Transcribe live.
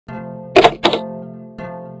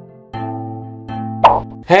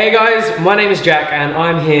Hey guys, my name is Jack and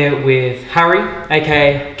I'm here with Harry,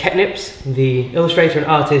 aka Ketnipz, the illustrator and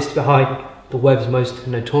artist behind the web's most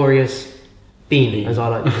notorious bean, as I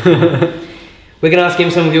like to call it. We're going to ask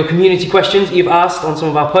him some of your community questions you've asked on some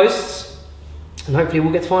of our posts, and hopefully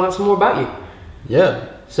we'll get to find out some more about you. Yeah.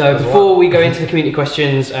 So before we go into the community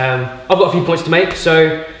questions, I've got a few points to make.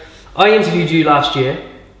 So I interviewed you last year,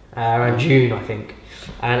 around June I think,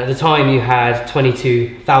 and at the time you had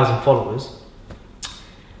 22,000 followers.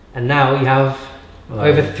 And now you have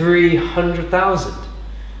over 300,000.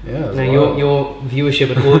 Yeah. Now your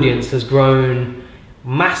viewership and audience has grown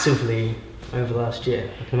massively over the last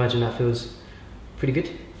year. I can imagine that feels pretty good.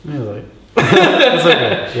 Yeah, like it's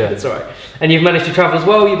okay. Yeah, it's alright. And you've managed to travel as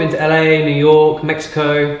well. You've been to LA, New York,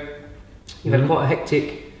 Mexico. You've had quite a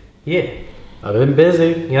hectic year. I've been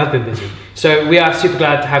busy. You have been busy. So we are super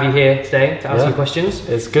glad to have you here today to ask you questions.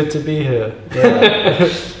 It's good to be here. Yeah.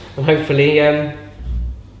 And hopefully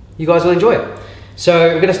you guys will enjoy it. So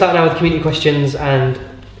we're going to start now with community questions, and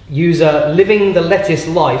user Living the Lettuce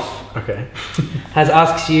Life has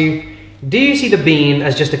asked you, do you see the bean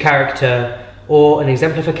as just a character or an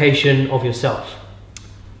exemplification of yourself?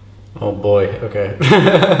 Oh boy, okay.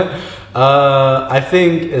 I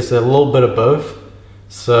think it's a little bit of both.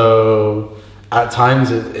 So at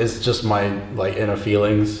times it's just my inner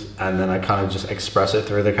feelings, and then I kind of just express it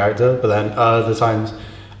through the character. But then other times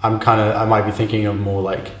I might be thinking of more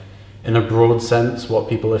like in a broad sense what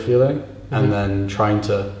people are feeling, and then trying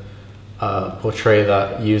to portray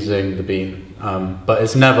that using the bean. But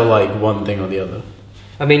it's never like one thing or the other.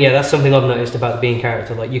 I mean, yeah, that's something I've noticed about the bean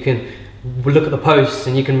character. Like, you can look at the posts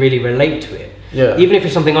and you can really relate to it. Yeah. Even if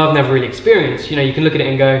it's something I've never really experienced, you can look at it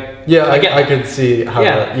and go, yeah, I can see how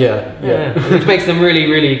that, which makes them really,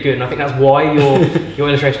 really good. And I think that's why your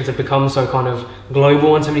illustrations have become so kind of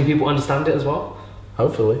global and so many people understand it as well.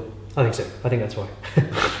 Hopefully. I think so. I think that's why.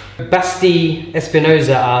 Basti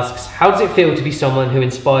Espinoza asks, how does it feel to be someone who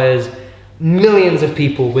inspires millions of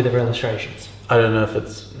people with their illustrations? I don't know if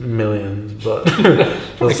it's millions, but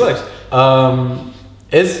pretty close.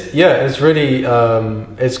 It's really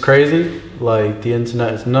it's crazy. Like, the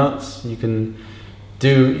internet is nuts. You can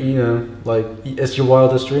do, it's your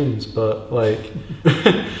wildest dreams, but like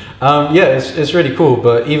it's really cool.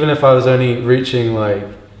 But even if I was only reaching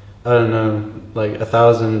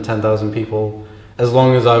 1,000, 10,000 people, as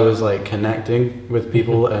long as I was connecting with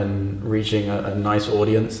people and reaching a nice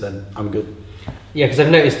audience, then I'm good. Yeah, because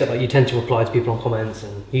I've noticed that you tend to reply to people on comments,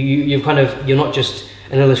 and you're not just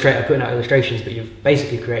an illustrator putting out illustrations, but you've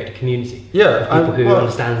basically created a community. Yeah, of people who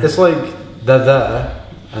understand. It's like they're there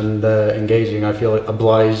and they're engaging. I feel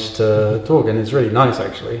obliged to talk, and it's really nice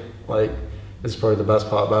actually. It's probably the best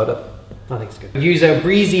part about it. I think it's good. User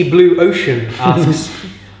Breezy Blue Ocean asks,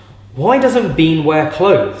 why doesn't Bean wear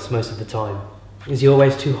clothes most of the time? Is he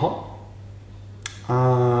always too hot?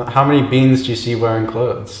 How many beans do you see wearing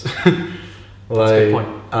clothes? That's a good point.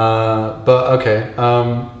 But okay.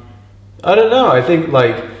 I don't know. I think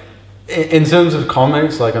in terms of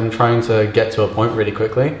comics, I'm trying to get to a point really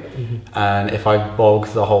quickly, and if I bog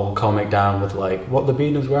the whole comic down with what the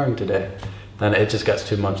bean is wearing today, then it just gets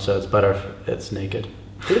too much. So it's better if it's naked.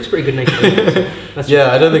 It looks pretty good naked.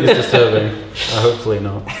 Yeah, I don't think it's disturbing. Hopefully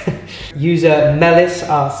not. User Melis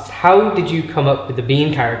asks, how did you come up with the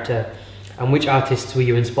bean character, and which artists were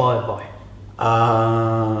you inspired by?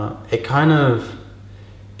 It kind of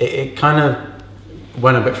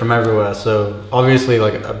went a bit from everywhere. So obviously,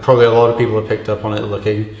 probably a lot of people have picked up on it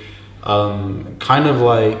looking kind of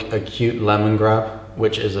like a cute lemon grab,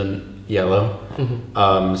 which isn't yellow.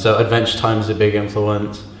 So Adventure Time is a big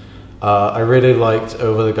influence. I really liked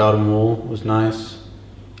Over the Garden Wall, was nice.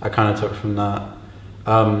 I kind of took from that.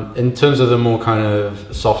 In terms of the more kind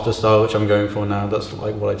of softer style, which I'm going for now, that's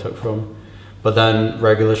what I took from. But then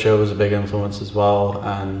Regular Show was a big influence as well,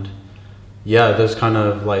 and yeah, there's kind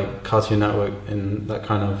of Cartoon Network in that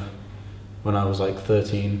kind of, when I was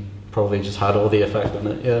 13, probably just had all the effect on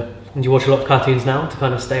it. Yeah. And you watch a lot of cartoons now to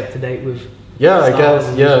kind of stay up to date with? Yeah, I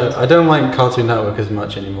guess. Yeah, I don't like Cartoon Network as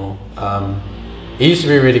much anymore. It used to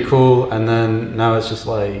be really cool, and then now it's just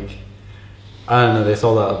I don't know, they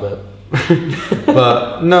sold out a bit.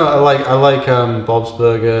 But no, I like Bob's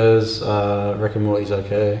Burgers, Rick and Morty's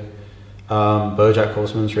okay. BoJack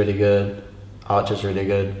Horseman's really good. Archer's really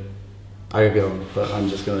good. I could go on, but I'm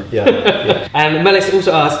just gonna, yeah. And Melis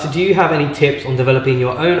also asked, do you have any tips on developing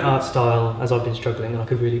your own art style, as I've been struggling and I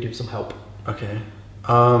could really do some help? Okay.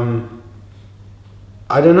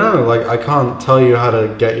 I don't know, I can't tell you how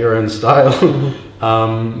to get your own style,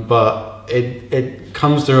 but it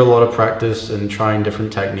comes through a lot of practice and trying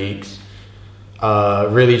different techniques,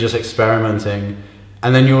 really just experimenting.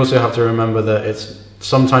 And then you also have to remember that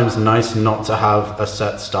sometimes nice not to have a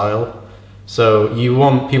set style. So you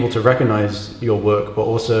want people to recognize your work, but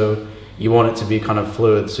also you want it to be kind of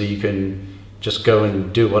fluid, so you can just go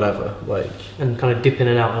and do whatever, like, and kind of dip in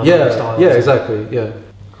and out of the styles. Yeah, exactly. Yeah.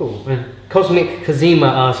 Cool. And Cosmic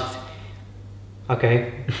Kazima asked,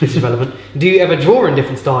 okay, this is relevant. Do you ever draw in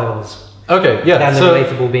different styles? Okay, yeah. Than the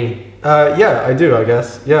relatable bean. Yeah, I do, I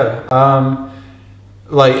guess. Yeah.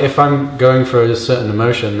 Like if I'm going for a certain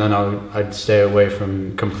emotion, then I'd stay away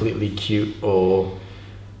from completely cute, or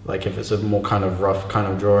like if it's a more kind of rough kind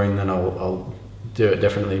of drawing, then I'll do it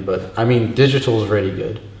differently. But I mean, digital's really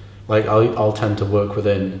good. Like I'll tend to work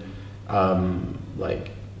within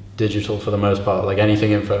like digital for the most part, like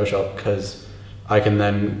anything in Photoshop, because I can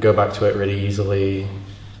then go back to it really easily.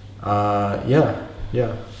 Yeah.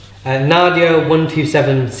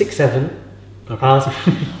 Nadia12767 asked,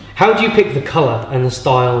 how do you pick the colour and the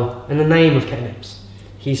style and the name of Ketnipz?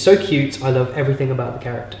 He's so cute, I love everything about the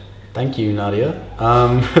character. Thank you, Nadia.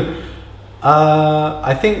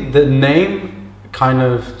 I think the name kind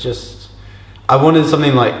of just, I wanted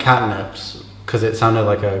something like Ketnipz because it sounded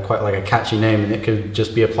like quite a catchy name, and it could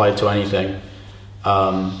just be applied to anything.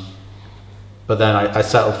 But then I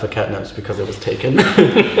settled for Ketnipz because it was taken.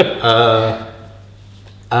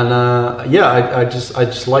 I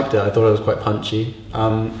just liked it. I thought it was quite punchy.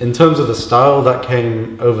 In terms of the style, that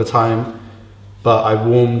came over time, but I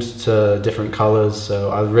warmed to different colors. So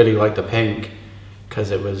I really liked the pink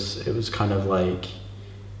because it was kind of like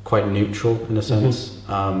quite neutral in a sense.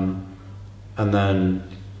 And then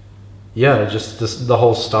just the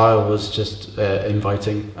whole style was just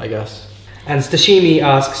inviting, I guess. And Stashimi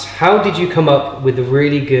asks, how did you come up with the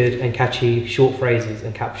really good and catchy short phrases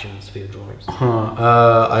and captions for your drawings?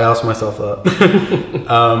 I asked myself that.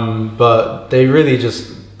 But they really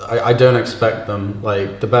just, I don't expect them.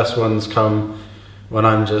 Like the best ones come when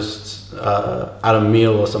I'm just at a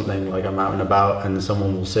meal or something, like I'm out and about and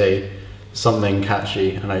someone will say something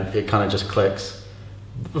catchy and it kind of just clicks.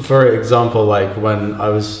 For example, like when I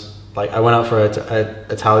went out for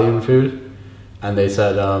Italian food and they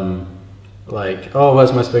said, like, oh,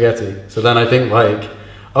 where's my spaghetti? So then I think like,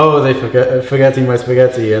 oh, they forgetting my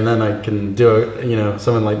spaghetti, and then I can do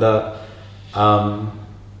something like that.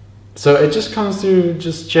 So it just comes through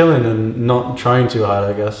just chilling and not trying too hard,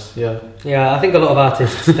 I guess. Yeah, I think a lot of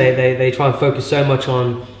artists they try and focus so much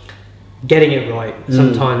on getting it right.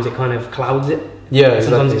 Sometimes it kind of clouds it. Yeah,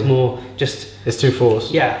 sometimes it's more just, it's too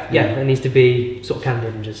forced. Yeah, it needs to be sort of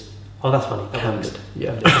candid and just, oh, that's funny. Candid.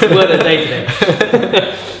 Yeah. It's the word of the day today.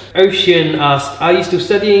 Ocean asked, are you still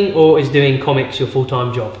studying, or is doing comics your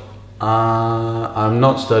full-time job? I'm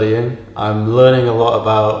not studying. I'm learning a lot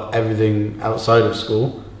about everything outside of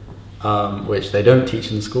school, which they don't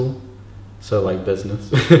teach in school. So like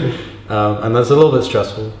business. And that's a little bit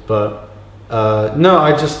stressful, but no,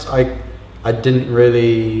 I didn't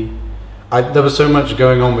really, there was so much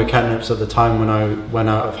going on with Ketnipz at the time when I went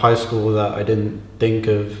out of high school that I didn't think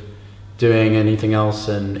of doing anything else,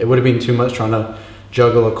 and it would have been too much trying to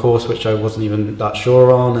juggle a course which I wasn't even that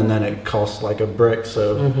sure on, and then it cost like a brick,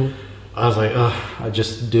 so I was like, oh, I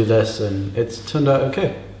just do this, and it's turned out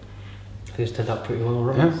okay. It's turned out pretty well,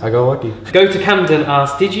 right? Yeah, I got lucky. Go to Camden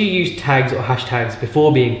asked, did you use tags or hashtags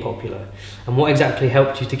before being popular, and what exactly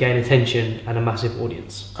helped you to gain attention and a massive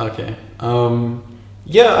audience? Okay,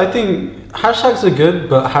 yeah, I think hashtags are good,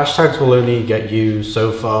 but hashtags will only get you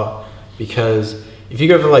so far, because if you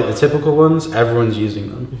go for like the typical ones, everyone's using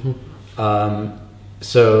them.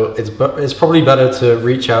 So it's probably better to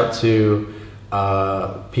reach out to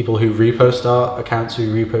people who repost art, accounts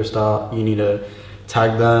who repost art. You need to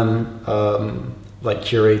tag them, like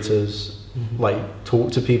curators, like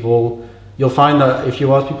talk to people. You'll find that if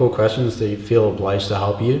you ask people questions, they feel obliged to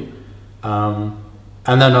help you.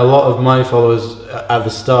 And then a lot of my followers at the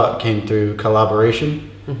start came through collaboration,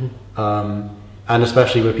 and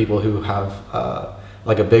especially with people who have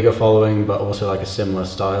like a bigger following, but also like a similar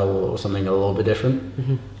style or something a little bit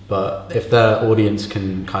different. But if their audience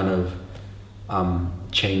can kind of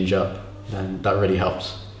change up, then that really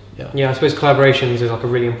helps. Yeah, I suppose collaborations is like a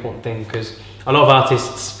really important thing, because a lot of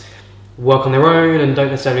artists work on their own and don't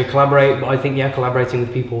necessarily collaborate, but I think collaborating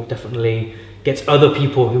with people definitely gets other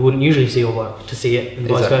people who wouldn't usually see your work to see it, and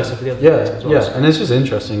vice versa for the other person as well. And it's just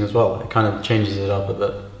interesting as well. It kind of changes it up a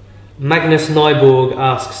bit. Magnus Nyborg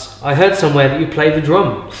asks, I heard somewhere that you play the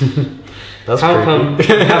drums. That's How come you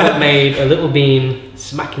haven't made a little bean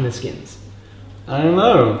smacking the skins? I don't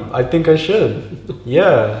know. I think I should.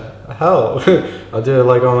 Yeah, hell. I'll do it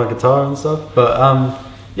like on a guitar and stuff. But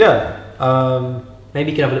maybe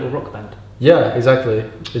you could have a little rock band. Yeah, exactly.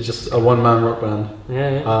 It's just a one-man rock band.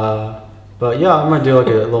 Yeah. But yeah, I might do like a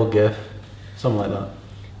little GIF something like that.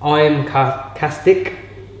 I am Castic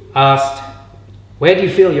asked, where do you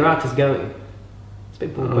feel your art is going? It's a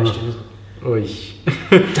big broad question, isn't it? Oy.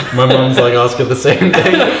 My mum's like asking the same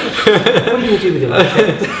thing. What are you going to do with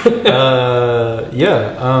it?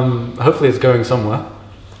 Hopefully it's going somewhere.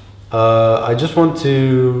 I just want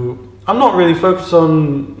to... I'm not really focused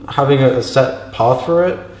on having a set path for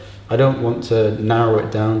it. I don't want to narrow it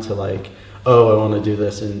down to like, oh, I want to do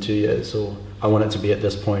this in 2 years, or I want it to be at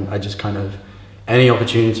this point. I just kind of... Any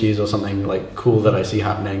opportunities or something like cool that I see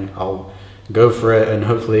happening, I'll go for it, and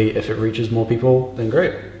hopefully if it reaches more people, then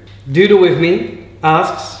great. Doodle With Me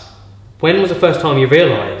asks, when was the first time you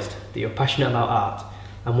realised that you're passionate about art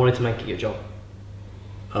and wanted to make it your job?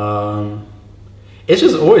 It's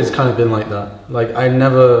just always kind of been like that. Like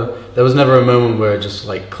there was never a moment where it just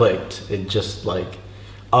like clicked. It just like,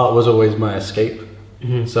 art was always my escape.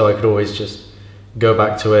 Mm-hmm. So I could always just go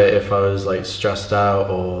back to it if I was like stressed out,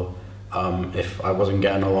 or if I wasn't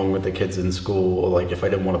getting along with the kids in school, or like if I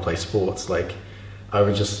didn't want to play sports, like I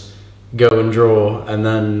would just go and draw. And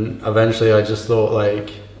then eventually I just thought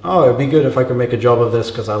like, oh, it'd be good if I could make a job of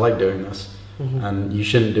this because I like doing this. Mm-hmm. And you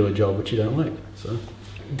shouldn't do a job which you don't like. So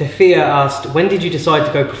Defia asked, when did you decide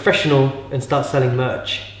to go professional and start selling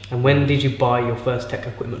merch? And when did you buy your first tech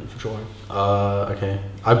equipment for drawing? Okay.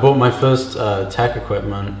 I bought my first tech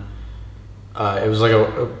equipment. It was like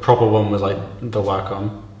a proper one, was like the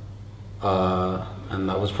Wacom. And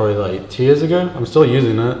that was probably like 2 years ago. I'm still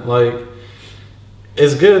using it. Like,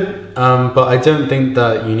 it's good, but I don't think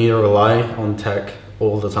that you need to rely on tech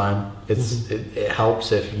all the time. It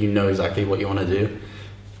helps if you know exactly what you want to do.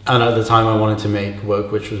 And at the time I wanted to make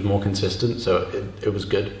work which was more consistent, so it was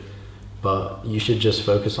good. But you should just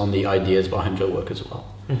focus on the ideas behind your work as well.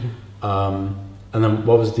 Mm-hmm. And then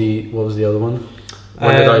what was the other one?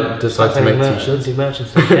 When did I decide to make t-shirts? Do merch and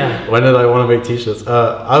stuff, yeah. When did I want to make t-shirts?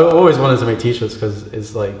 I always wanted to make t-shirts because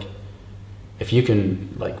it's like, if you can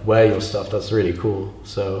like wear your stuff, that's really cool.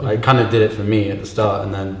 So I kind of did it for me at the start,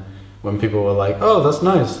 and then when people were like, "Oh, that's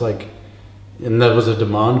nice," like, and there was a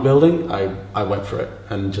demand building, I went for it,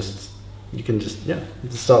 and you can just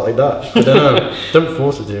start like that. I don't know, don't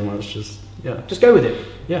force it too much. Just go with it.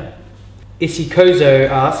 Yeah. Isikozo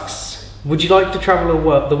asks, would you like to travel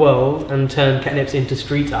the world and turn Ketnipz into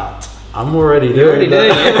street art? I'm already doing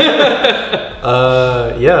that.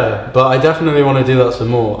 Yeah, but I definitely want to do that some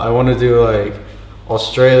more. I want to do like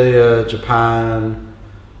Australia, Japan,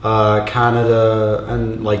 Canada,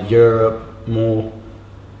 and like Europe more.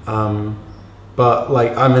 But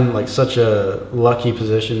like I'm in like such a lucky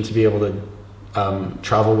position to be able to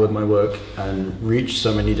travel with my work and reach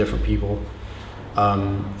so many different people.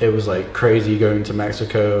 It was like crazy going to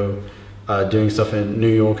Mexico, doing stuff in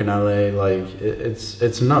New York and LA. Like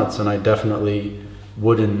it's nuts, and I definitely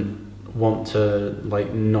wouldn't want to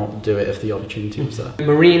like not do it if the opportunity was there.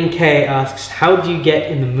 Marine K asks, how do you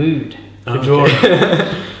get in the mood for drawing?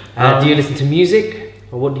 Do you listen to music,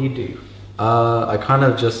 or what do you do? I kind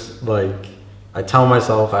of just like, I tell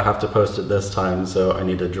myself I have to post it this time, so I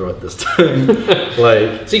need to draw it this time.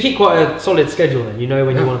 Like, so you keep quite a solid schedule then, you know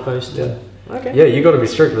when you want to post. Yeah. Okay. Yeah, you got to be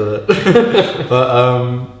strict with it.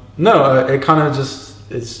 But no, it kind of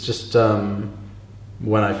it's just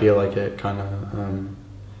when I feel like it, kind of.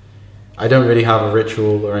 I don't really have a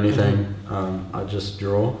ritual or anything. I just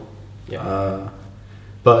draw. Yeah.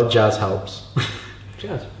 But jazz helps.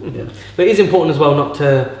 Jazz. Yeah. But it is important as well not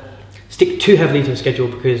to stick too heavily to a schedule,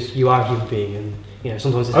 because you are a human being, and you know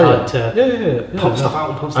sometimes it's hard to pump stuff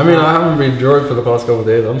out and pump stuff out. I mean, I haven't been drawing for the past couple of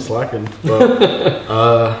days. I'm slacking.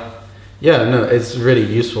 But yeah, no, it's really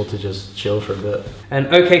useful to just chill for a bit.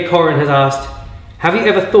 And OK Corin has asked, have you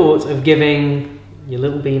ever thought of giving your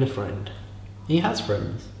little bean a friend? He has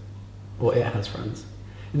friends. Well, it has friends.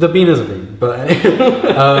 The bean is a bean, but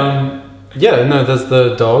yeah, no, there's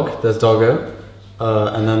the dog, there's Doggo,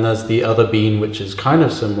 and then there's the other bean, which is kind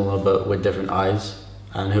of similar but with different eyes,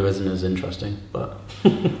 and who isn't as interesting. But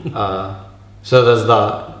so there's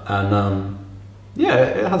that, and yeah,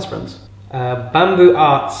 it has friends. Bamboo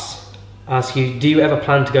Arts asks you, do you ever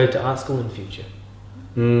plan to go to art school in the future?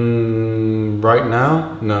 Right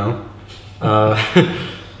now, no.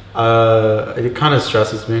 It kind of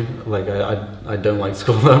stresses me. Like I don't like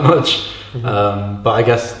school that much. But I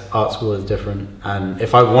guess art school is different. And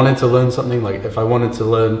if I wanted to learn something, like if I wanted to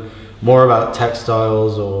learn more about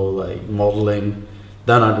textiles or like modeling,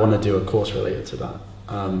 then I'd want to do a course related to that.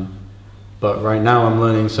 But right now I'm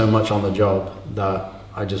learning so much on the job that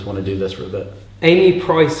I just want to do this for a bit. Amy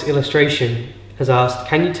Price Illustration has asked,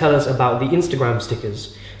 can you tell us about the Instagram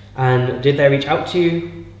stickers? And did they reach out to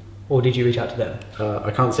you, or did you reach out to them? I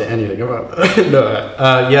can't say anything about that. No,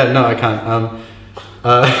 I can't.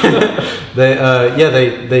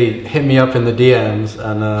 They hit me up in the DMs,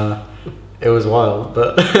 and it was wild.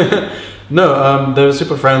 But no, they were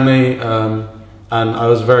super friendly, and I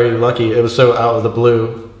was very lucky. It was so out of the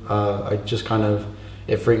blue. I just kind of,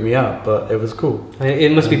 it freaked me out, but it was cool.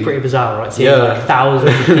 It must be pretty bizarre, right? Seeing like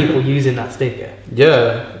thousands of people using that sticker.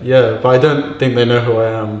 Yeah, but I don't think they know who I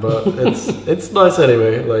am. But it's nice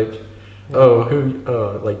anyway. Like,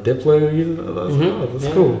 like Diplo, that's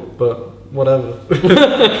cool. But whatever.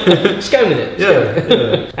 Just go with it.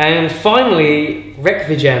 Yeah. And finally,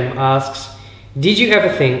 Rekvigem asks, did you ever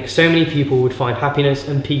think so many people would find happiness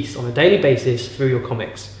and peace on a daily basis through your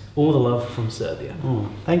comics? All the love from Serbia. Oh,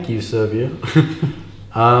 thank you, Serbia.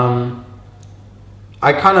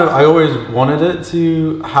 I always wanted it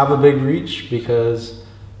to have a big reach, because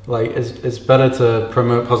like it's better to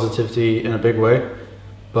promote positivity in a big way,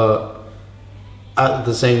 but at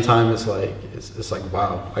the same time it's like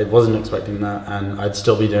wow, I wasn't expecting that, and I'd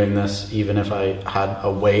still be doing this even if I had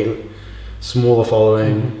a way smaller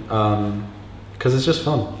following, because it's just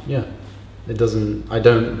fun. Yeah, I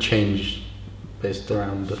don't change based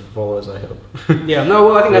around the followers, I hope. Yeah, no,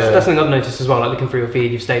 well, I think that's something I've noticed as well. Like, looking through your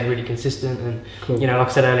feed, you've stayed really consistent, and cool. You know, like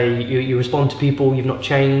I said earlier, you respond to people. You've not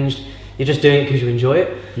changed. You're just doing it because you enjoy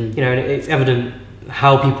it. You know, and it's evident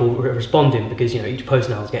how people are responding, because you know each post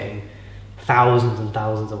now is getting thousands and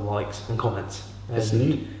thousands of likes and comments. It's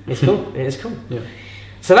neat. It's cool. It is cool. Yeah.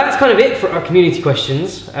 So that's kind of it for our community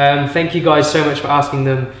questions. Thank you guys so much for asking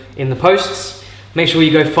them in the posts. Make sure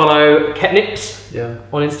you go follow Ketnipz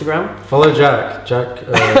on Instagram. Follow Jack.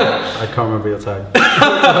 I can't remember your tag.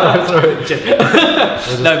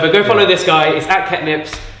 Sorry. No, but go follow this guy. It's at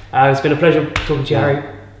Ketnipz. It's been a pleasure talking to you, Harry.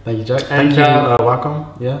 Thank you, Jack. Thank you,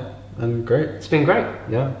 Wacom. Yeah, and great. It's been great.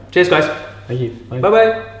 Yeah. Cheers, guys. Thank you.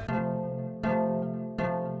 Bye-bye.